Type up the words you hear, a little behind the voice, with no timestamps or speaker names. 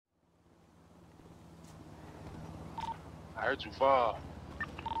I heard too far.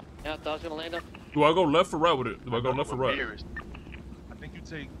 Yeah, I thought I was gonna land up. Do I go left or right with it? Do I go left or right? I think you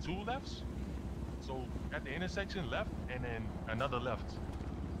take 2 lefts. So at the intersection, left, and then another left.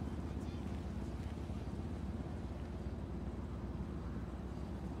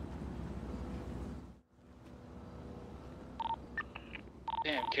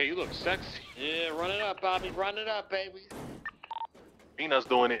 Damn, K, you look sexy. Yeah, run it up, Bobby. Run it up, baby. Peanut's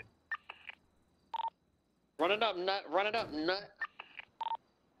doing it. Run it up, nut. Run it up, nut.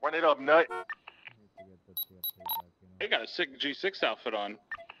 Run it up, nut. They got a sick G6 outfit on.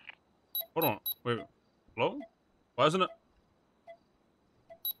 Hold on. Wait. Hello? Why isn't it?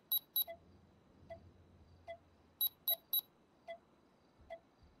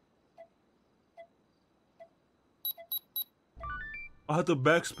 I had the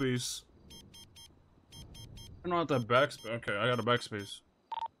backspace. I don't have that backspace. Okay, I got a backspace.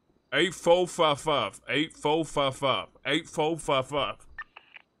 8455. 8455. 8455.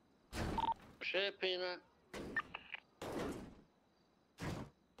 Shit, Peanut.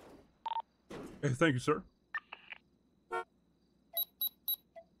 Hey, thank you, sir.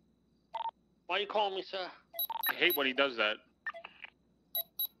 Why you calling me, sir? I hate when he does that.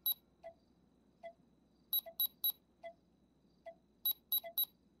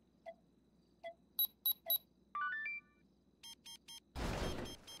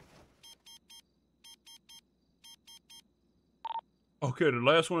 Okay, the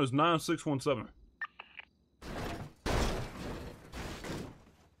last one is 9617.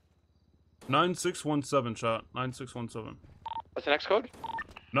 9617 shot. 9617. What's the next code?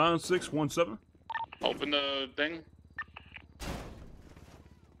 9617. Open the thing.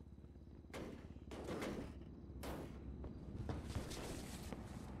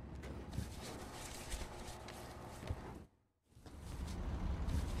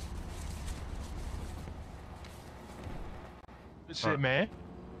 Good shit, man.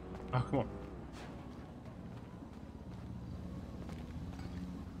 Oh, come on.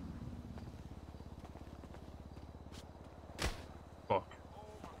 Fuck.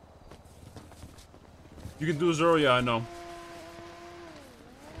 You can do 0, yeah, I know.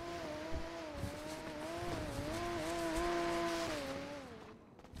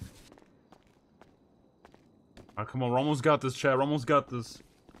 Ah, come on, Ramon's got this, chat. Ramon's got this.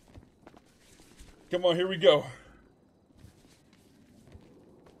 Come on, here we go.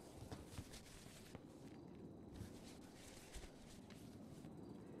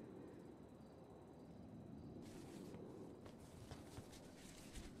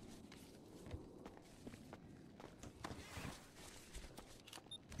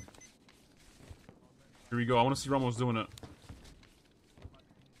 Here we go. I want to see Ramos doing it.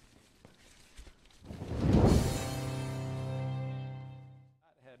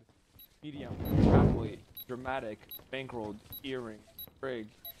 Head, medium, extrapolate, dramatic, bankrolled, earring, brig,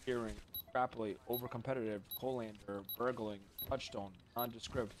 earring, extrapolate, overcompetitive, colander, burgling, touchstone,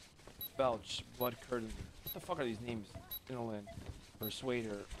 nondescript, belch, blood curdling. What the fuck are these names? Inland,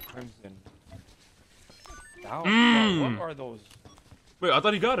 persuader, crimson. How? What are those? Wait, I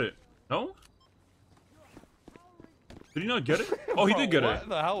thought he got it. No? Did he not get it? Oh, he did get it. What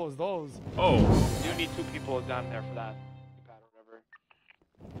the hell was those? Oh. You need 2 people down there for that.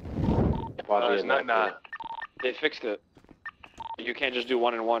 Keypad or Well, it's not. They fixed it. You can't just do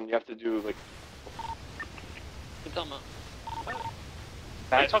 1 and 1. You have to do like. What talking about?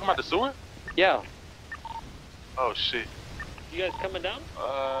 Are you talking about the sewer? Yeah. Oh shit. You guys coming down?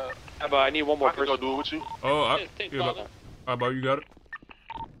 Yeah, but I need one more I can person. go do it with you. Oh, I. Take Yeah, Bobby. how about you got it?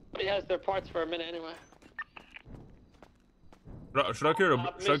 He has their parts for a minute anyway. Should I carry a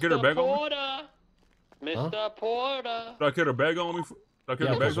bag on me? Mr. Porter. Should I carry a bag on me? Should I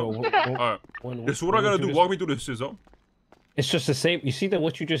carry a bag on me? Alright. When This is what I gotta do. Walk me through this, Sizzo. It's just the same. You see that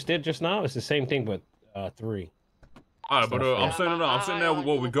what you just did just now? It's the same thing, but 3. Alright, but I'm saying it. I'm saying that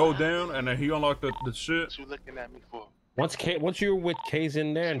we go down and then he unlocked the shit. What you looking at me for? Once you're with K's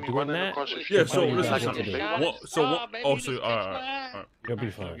in there and doing that, Yeah. So you listen. guys what to do. Alright. You'll be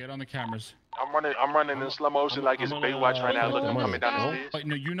fine. Get on the cameras. I'm running in slow motion like it's Baywatch right now. Look, I'm coming down the stairs. Wait,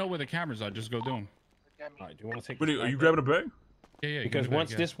 no, you know where the cameras are. Just go do them. Alright, do you want to take? Wait, this are back you there? grabbing a bag? Yeah. Because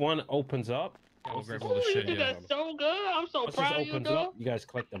once this one opens up, We'll grab all the shit. You Yeah. did so good. I'm so once this proud of you, opens dog. up, you guys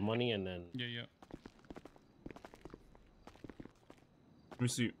collect the money and then. Yeah. Let me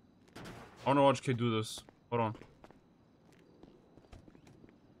see. I wanna watch K do this. Hold on.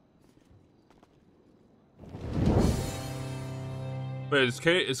 Wait, is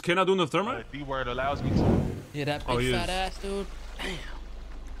K not doing the thermite? The D-word allows me to. Yeah, that Oh, big he fat is. ass dude. Damn.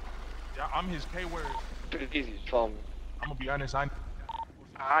 Yeah, I'm his K-word. Pretty easy. Follow me. I'm gonna be honest. I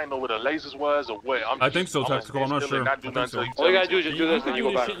I didn't know where the lasers was or what. I think so, Tactical. I'm not sure. Not do I nothing think so. until you All you tell gotta do is just do this and you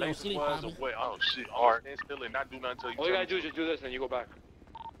go back. lasers was or what. Oh shit, art. Stand still and not do nothing until you All you tell gotta do me is just do this and you go back.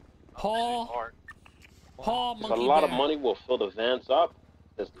 Paul, art. Paul, If a monkey lot of down. money will fill the vans up.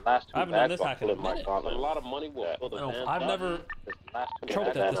 This last I two haven't done bags this will hack in fill a in my minute. gauntlet. A lot of money will fill the No, vans I've up. never This last two choked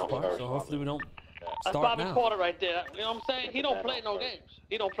at bags this will part, fill so my hopefully we don't That's start Bobby now. Porter right there. You know what I'm saying? He don't play no games.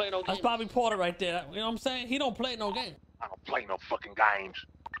 He don't play no games. That's Bobby Porter right there. You know what I'm saying? He don't play no game. I don't play no fucking games.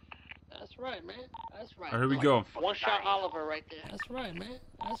 That's right, man. That's right. All right, here we go. One shot Oliver right there. That's right, man.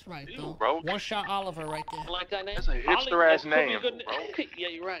 That's right, Ew, though. bro. One shot Oliver right there. You like that name? That's a Ollie, hipster-ass that could be a name, good bro. Yeah,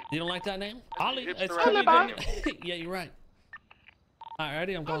 you're right. You don't like that name? That's a Ollie. It's hipster-ass could be a name. good name. Yeah, you're right. All right,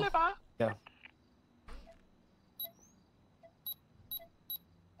 ready? I'm going. Yeah.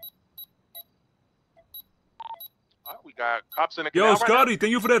 All right, we got cops in the canal Yo, right now. Scotty,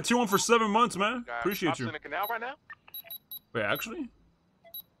 thank you for that 2-1 for 7 months, man. Got Appreciate cops you. in the canal right now. Wait, actually?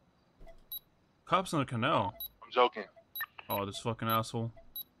 Cops in the canal. I'm joking. Oh, this fucking asshole.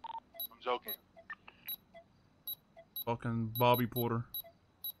 I'm joking. Fucking Bobby Porter.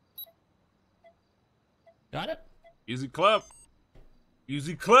 Got it? Easy clap.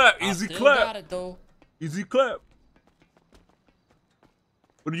 Easy clap. Easy I still clap. got it, though. Easy clap.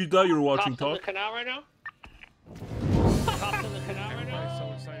 What did you thought you were watching, Cops in the Talk? canal right now? Cops in the canal right now? Everybody's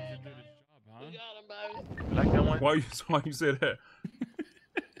so excited to do this job, huh? We got him, baby. You like that one? Why you say that?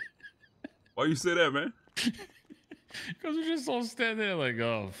 Why you say that, man? Because we're just all standing there like,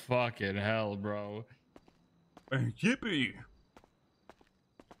 oh, fucking hell, bro. Hey, yippee.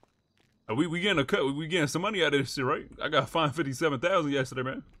 We getting a cut. We getting some money out of this shit, right? I got fined 57,000 yesterday,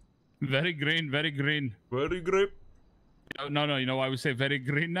 man. Very green, very green. Very great. No, you know why we say very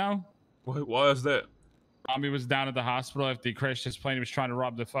green now? Why is that? Rami was down at the hospital after he crashed his plane. He was trying to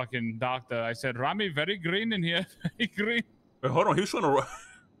rob the fucking doctor. I said, Rami, very green in here. Very green. Wait, hold on. He was trying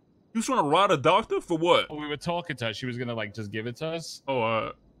to rob a doctor for what? Well, we were talking to her. She was going to, like, just give it to us.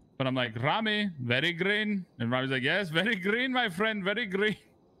 Oh, But I'm like, Rami, very green. And Rami's like, yes, very green, my friend, very green.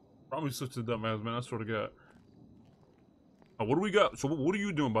 Rami's such a dumbass, man. I swear to God. What do we got? So what are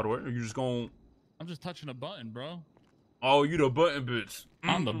you doing, by the way? Are you just going? I'm just touching a button, bro. Oh, you the button bitch.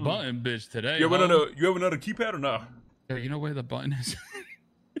 I'm the button bitch today. You have ho. another keypad or not? Yeah, you know where the button is?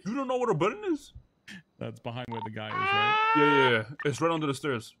 You don't know what a button is? That's behind where the guy is, right? Yeah. It's right under the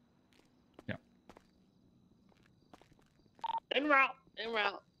stairs. En route. En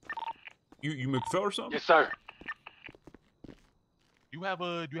route. You McFell or something? Yes, sir. Do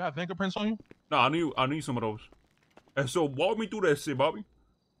you have fingerprints on you? No, I need some of those. And so walk me through that shit, Bobby.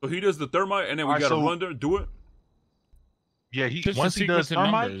 So he does the thermite, and then we Alright, gotta so- run there, do it. Yeah, he Just once the he does sequence of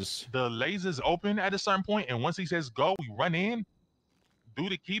thermite, numbers. the lasers open at a certain point, and once he says go, we run in, do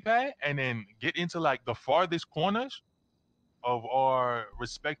the keypad, and then get into like the farthest corners of our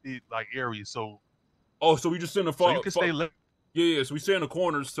respected like areas. So, Oh, so we just in the so far. you can stay left. Yeah. So we stay in the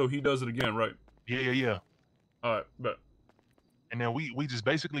corners, so he does it again, right? Yeah. All right, bet. And then we just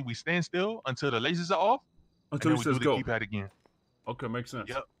basically we stand still until the lasers are off, Until and he then we says do go. the keypad again. Okay, makes sense.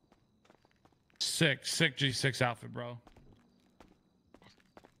 Yep. Sick G6 outfit, bro.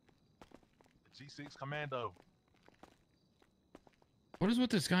 G6 Commando. What is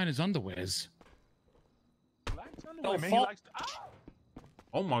with this guy in his underwears? Black underwear, man. He fuck. likes to,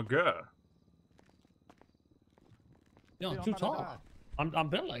 Oh my God. Yo, I'm too tall. I'm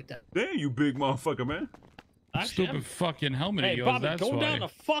built like that. Damn, you big motherfucker, man. Actually, Stupid fucking helmet hey, he goes, Bobby, that's go why. down the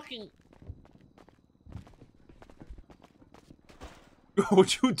fucking.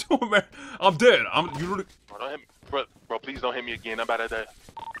 What you doing, man? I'm dead. You really... bro, don't hit me. Bro, please don't hit me again. I'm about to die.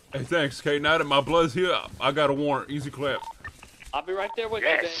 Hey, thanks, Kate. Now that my blood's here, I got a warrant. Easy clap. I'll be right there with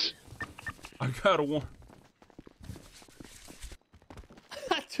Yes. you, I got a warrant.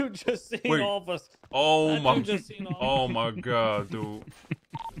 That dude just seen Wait. all of us. Oh That my. dude just seen all Oh my God, dude. baby.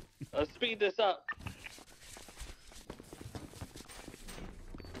 Let's speed this up.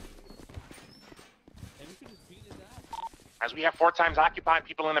 Hey, we could just beat his ass. As we have 4 times occupied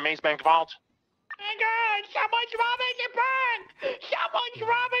people in the maze bank vault. My God, someone's robbing the bank! Someone's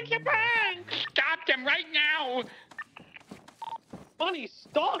robbing the bank! Stop them right now! Money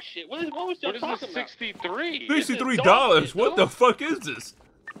dog shit. What was y'all What is talking this about? 63? $63. What the fuck is this?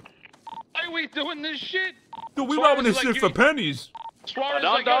 Why are we doing this shit? Dude, we Suarez robbing this is shit like for you- pennies. Suarez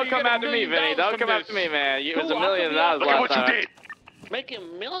Don't like, yo, you come get $1 after me, million Vinny. Don't from come this. after me, man. It was Cool, $1 I'll million come after Look last at what time. you did.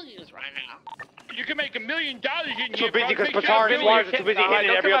 Making millions right now. You can make $1 million in Too here, busy bro. because Make Petard sure and Suarez are you too busy get- hitting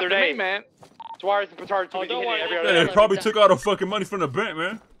it every other day, man. Suarez and Petard are too Oh, busy don't hitting it worry, every don't other Yeah, day. they probably took all the fucking money from the bank,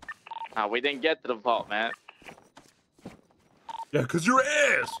 man. Nah, we didn't get to the vault, man. Yeah, cause you're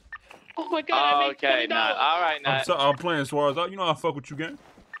ass. Oh my God, I made Okay, $20. Nut. All right, Nut. I'm playing Suarez. You know I fuck with you, gang.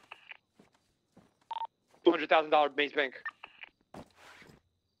 $200,000 maze bank.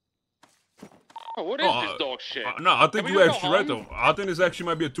 Oh, what is this dog shit? No, I think Can we you go actually right home? though. I think this actually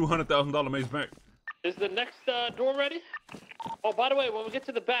might be a $200,000 maze bank. Is the next door ready? Oh, by the way, when we get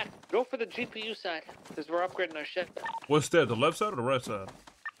to the back, go for the GPU side, because we're upgrading our ship. What's that? The left side or the right side?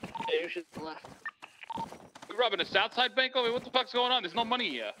 Yeah, you should left. We robbing a Southside bank over here? What the fuck's going on? There's no money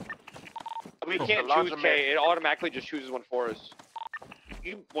here. We Oh. can't The choose laundromat. K. It automatically just chooses one for us.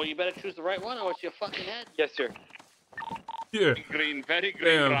 Well, you better choose the right one, or it's your fucking head. Yes, sir. Yeah. Green, very green.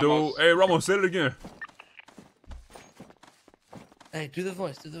 Damn, Ramos. dude. Hey, Ramos, say it again. Hey, do the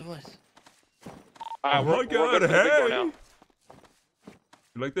voice. Do the voice. Oh my we're God, good for the big door hey. now.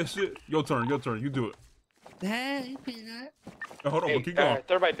 You like that shit? Your turn, your turn. You do it. Hey, Peanut. Hey, hold on, but keep going.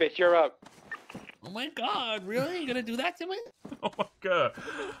 Third bite, bitch, you're up. Oh my God, really? You gonna do that to me? Oh my God.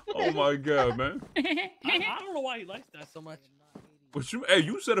 Oh my God, man. I don't know why he likes that so much. What you? Hey,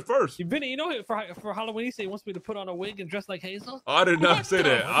 you said it first. Vinny, you know, for Halloween, he said he wants me to put on a wig and dress like Hazel. I did not say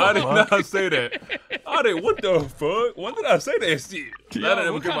that. I did not say that. I did. What the fuck? When did I say that shit? Yo, That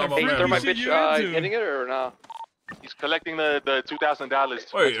didn't what come kind out of my Hey, third mouth. bite, shit bitch, you into? getting it or no? He's collecting the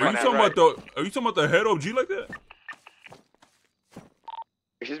 $2,000. Wait, are you talking about the? Are you talking about the head OG like that?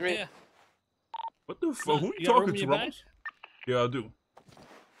 Excuse me? Yeah. What the fuck? Who You you got room talking in to, your bag? Ramos? Yeah, I do.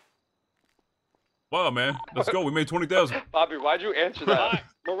 Wow, man. Let's go. We made 20,000. Bobby, why'd you answer that? Alright,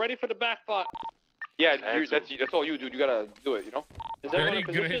 we're ready for the back pot. Yeah, Excellent. that's all you, dude. You gotta do it, you know? Is everyone in Very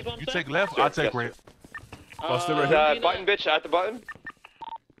position? good. is what I'm You saying? take left, Yes, I take yes, right. I'll stay right here. Peanut, Button, bitch, at the button.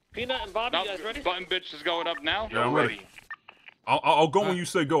 Peanut and Bobby, No, you guys ready? button bitch is going up now. Yeah, I'm ready. I'll go when you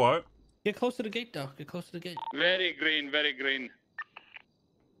say go, alright? Get close to the gate, though. Get close to the gate. Very green, very green.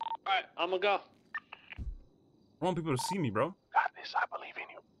 Alright, I'm gonna go. I want people to see me, bro. Got this, I believe in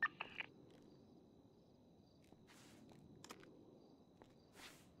you.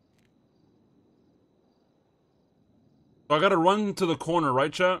 So I gotta run to the corner,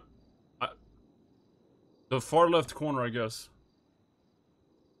 right, chat? The far left corner, I guess.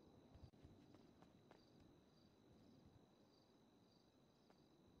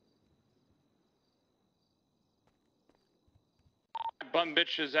 Button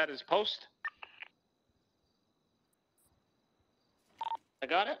bitch is at his post. I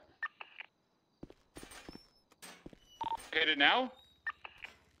got it. Hit it now.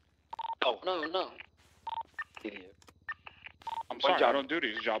 No. Idiot. I'm sorry, job. I don't do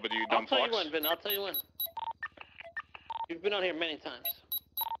these jobs with you, I'll dumb tell you fucks. when, Vin. I'll tell you when. You've been on here many times.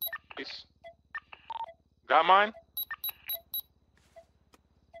 Peace. Got mine?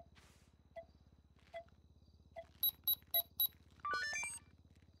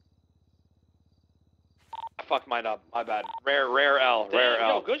 I fucked mine up. My bad. Rare L. Rare Damn,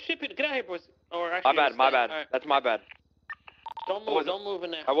 L. yo, good shit, Peanut. Get out here, boys. Or My actually, bad. My stay. bad. Alright. That's my bad. Don't move. Don't move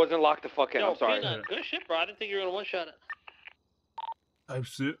in there. I wasn't locked the fuck in. Yo, I'm sorry. Peanut, good shit, bro. I didn't think you were gonna one-shot it. Type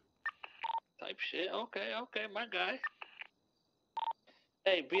shit. Type shit. Okay, my guy.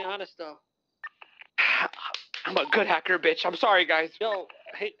 Hey, be honest though. I'm a good hacker, bitch. I'm sorry, guys. Yo,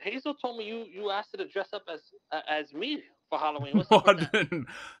 Hazel told me you asked her to dress up as me for Halloween. What's No, up I with that? didn't.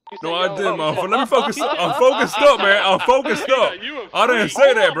 You No, said, I yo, didn't, you man. said- Let me focus. I'm focused up, man. I'm focused up. You a I didn't freak. say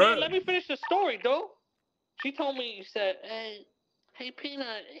Hold that, on, bro. man, let me finish the story, dude. She told me, you said, hey,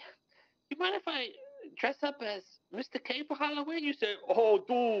 Peanut, you mind if I dress up as Mr. K for Halloween? You said, oh,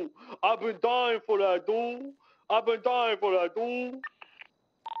 dude, I've been dying for that, dude.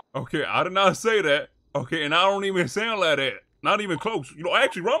 Okay, I did not say that. Okay, and I don't even sound like that. Not even close. You know,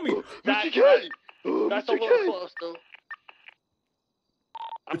 actually, Rummy, That's a little close, dude.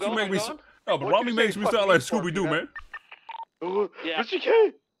 I'm but you going, make I'm me. going? No, but What Rummy you makes say, me fuck sound me like for, Scooby Doo, Peanut? man. Yeah. Mr.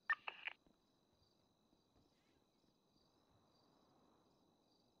 K.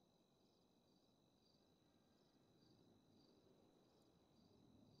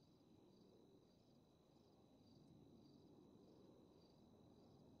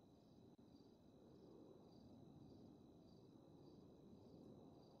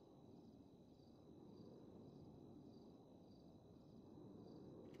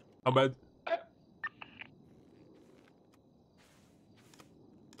 How bad?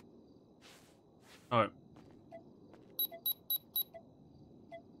 All right.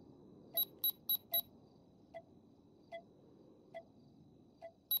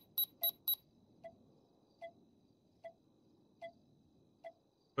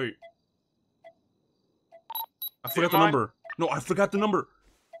 Wait. I forgot the mine? number. No, I forgot the number.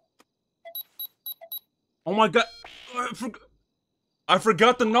 Oh my god. I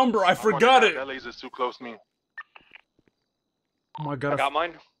forgot the number. I forgot it. That laser's too close to me. Oh my I god. got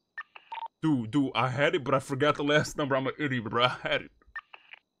mine. Dude, I had it, but I forgot the last number. I'm an idiot, bro. I had it.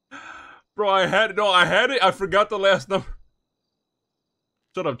 Bro, I had it. No, I had it. I forgot the last number.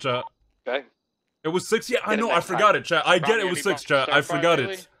 Shut up, chat. Okay. It was 6. Yeah, I Get it know. I next forgot time. it, chat. I get Robbie, it was any 6, buckets chat. of I stir forgot fry it.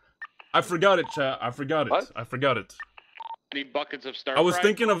 lately? I forgot it, chat. I forgot it. What? I forgot it. Any buckets of stir I was fry?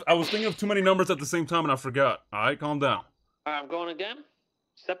 thinking of too many numbers at the same time and I forgot. Alright, calm down. I'm going again.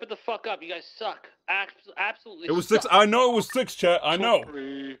 Step it the fuck up. You guys suck. Absolutely. It was 6. suck. I know it was 6, chat. I know.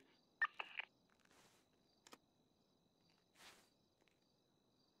 Sorry.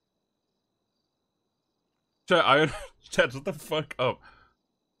 Chat, chat, shut the fuck up.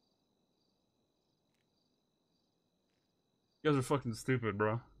 You guys are fucking stupid,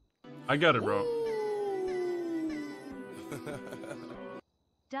 bro. I got it, bro.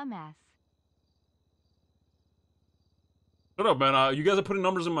 Dumbass. Shut up, man. You guys are putting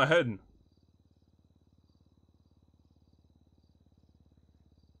numbers in my head.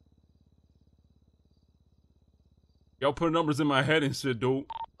 Y'all put numbers in my head and shit, dude.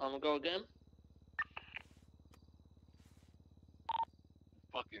 I'm gonna go again.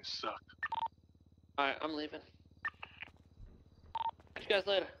 Fucking suck. Alright, I'm leaving. Catch you guys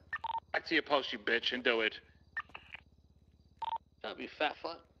later. Back to your post, you bitch, and do it. That'd be fat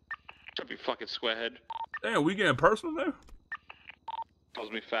fuck. Shut up, you fucking squarehead. Damn, we getting personal there?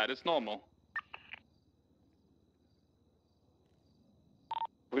 Calls me fat. It's normal.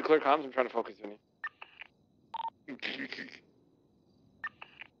 We clear comms. I'm trying to focus on you.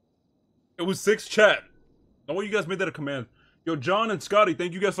 It was 6, chat. I want you guys made that a command. Yo, John and Scotty,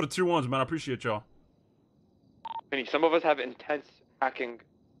 thank you guys for the tier 1s, man. I appreciate y'all. Vinny, some of us have intense hacking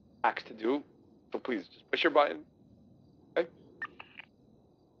hacks to do, so please just push your button. Okay?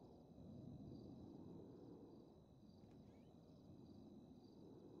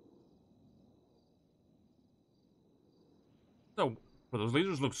 No, but those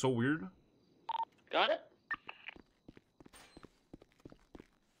lasers look so weird. Got it?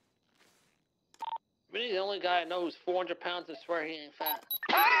 Vinny's the only guy I know who's 400 pounds and swear he ain't fat.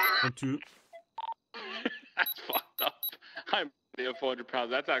 1, 2. That's fucked up. I'm near 400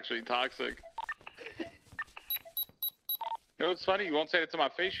 pounds. That's actually toxic. You know what's funny? You won't say it to my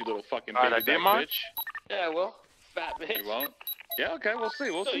face, you little fucking Alright, baby I did back mine. bitch. Yeah, well, fat bitch. You won't? Yeah, okay, we'll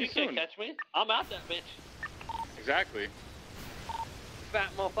see. We'll So see you soon. can't catch me. I'm out that bitch. Exactly. Fat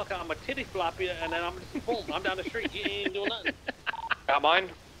motherfucker, I'm a titty flop you, and then I'm just boom. I'm down the street. You ain't doing nothing. Got mine?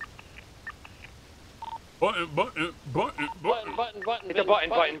 Button. Button. Hit the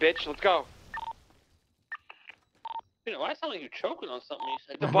button, bitch. Let's go. You know, why sound like you're choking on something you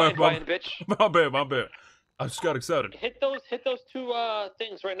said? The button, bitch. My bad. I just got excited. Hit those two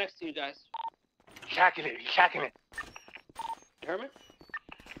things right next to you guys. He's hacking it. You heard me?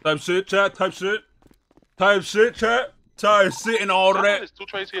 Type shit, chat. Type shit, chat. Type shit and all that. There's 2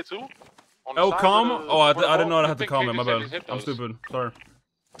 trays here too. On the El side com? of the- Oh, I where the didn't know I ball- had to think comment. you My just said bad. he's hit I'm those. stupid. Sorry.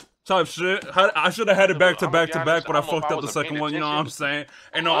 Type shit. I should have had it back to I'ma back be to back, honest, but I I don't know if fucked I up the wasn't second paying one. You know what I'm attention. saying?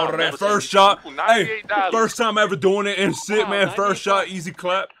 And all I've that never first seen shot. people, Hey, $98. first time ever doing it and shit, Wow, man. First shot, $98. easy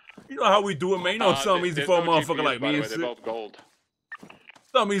clap. You know how we do it, man. You know something easy There's for a no motherfucker GPUs, like by me the and way, They're shit. both gold.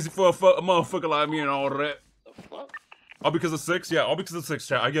 Something easy for a motherfucker like me and all that. The fuck? All because of 6? Yeah, all because of 6,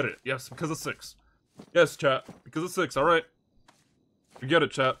 chat. I get it. Yes, because of 6. Yes, chat. Because of 6, alright. You get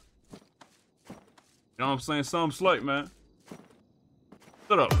it, chat. You know what I'm saying? Something slight, man.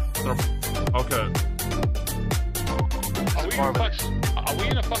 Shut up. Okay. Are we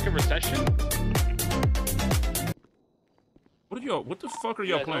in a fucking recession? What the fuck are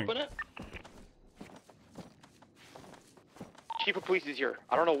You y'all guys playing? open it? Chief of police is here.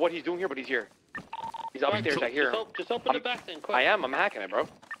 I don't know what he's doing here, but he's here. He's upstairs. I hear him. Just open the back thing, quick. I am. I'm hacking it, bro.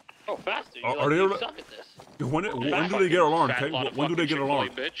 Oh, faster. You, Are you they- suck at this. When do they get alarmed, Fat okay? lot of When do they fucking get alarmed?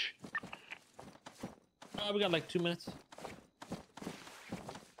 Chick-fil-A, bitch. We got like 2 minutes.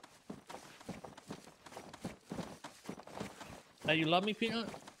 Now you love me, Peanut?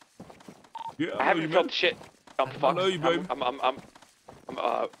 Yeah, I haven't felt the shit. I'm fucked. know you, baby.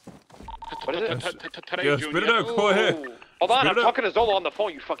 What is it? Today, Yeah, Junior. spit it out. Go ahead. Ooh. Hold on, Spit I'm it up. talking to Zola on the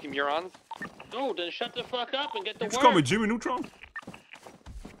phone, you fucking morons. No, then shut the fuck up and get the You work. just call me Jimmy Neutron?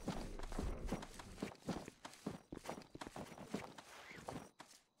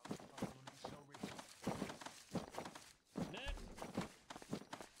 Next.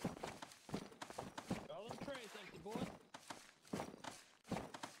 All them trays empty, boy.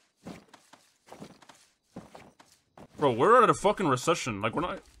 Bro, we're at a fucking recession. Like, we're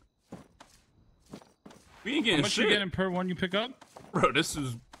not... We ain't How getting much you shit. getting per one you pick up? Bro, this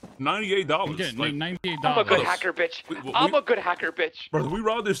is $98. You get Like, $98. I'm a good hacker, bitch. I'm a good hacker, bitch. brother, we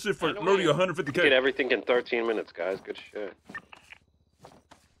robbed this shit for I know literally I am. 150K. Did everything in 13 minutes, guys. Good shit.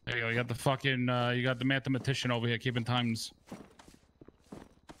 There you go. You got the fucking, you got the mathematician over here keeping times.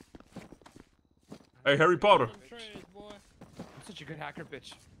 Hey, Harry Potter. I'm such a good hacker,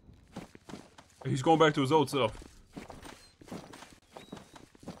 bitch. He's going back to his old self.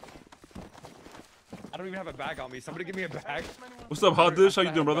 I don't even have a bag on me. Somebody give me a bag. What's up, Hot Dish? How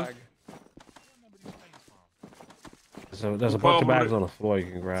you doing, brother? Bag. So there's a bunch of bags on the floor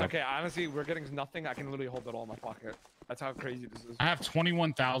you can grab. It's okay. Honestly, we're getting nothing. I can literally hold it all in my pocket. That's how crazy this is. I have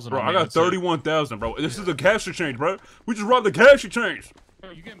 21,000. Bro, I got 31,000, bro. This is a cash exchange, bro. We just robbed the cash exchange.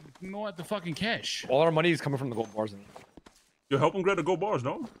 Bro, you get more at the fucking cash. All our money is coming from the gold bars. Yo, help him grab the gold bars,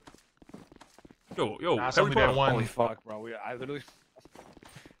 no? Yo, Nah, Harry Potter. Holy fuck, bro. I literally.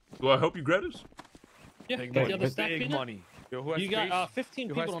 Do I help you grab this? Yeah, Big got money. the other stack, Big Peanut? money. Yo, who has You space? got 15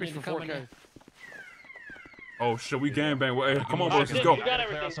 Who people has on space me for to come in 4K? here. Oh shit, we gangbang. Hey, come on, boys, let's You go. got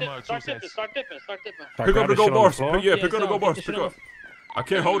everything. Start dipping. Start dipping. Pick up the gold bars. Yeah, Yeah, pick up the so gold bars. get Pick the up. I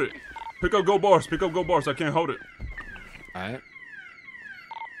can't hold it. Pick up gold bars. Pick up gold bars. I can't hold it. Alright.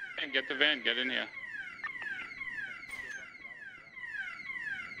 And get the van. Get in here.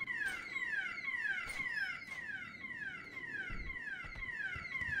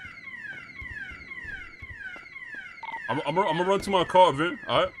 I'm gonna run to my car, Vin.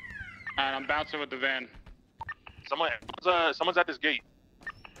 All right. Alright, I'm bouncing with the van. Someone's at this gate.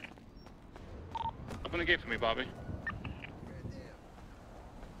 Open the gate for me, Bobby.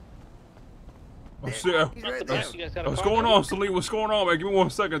 Oh shit. What's going on, Celine? What's going on, man? Give me 1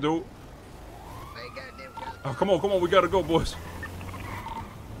 second, dude. Oh, come on. We gotta go, boys.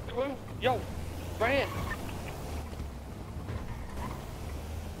 Yo, right here.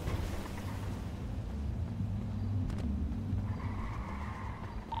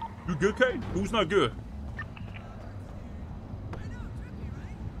 You good, Kay? Who's not good?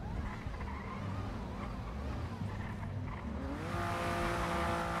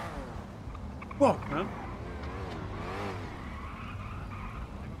 Fuck, man.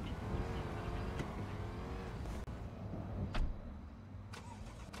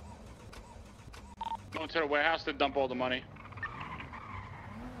 Going to the warehouse to dump all the money.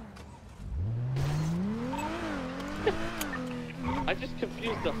 I just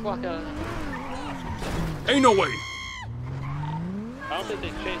confused the fuck out of them. Ain't no way. I don't think they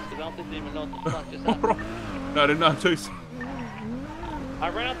chased because I don't think they even know what the fuck just happened. No, they're not chasing. I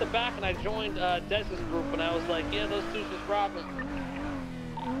ran out the back and I joined Dez's group and I was like, yeah, those dudes just robbed me.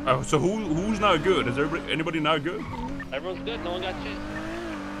 Oh, so who's not good? Is anybody not good? Everyone's good. No one got chased.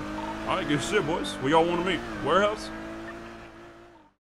 All right, good shit, boys. We all want to meet. Warehouse?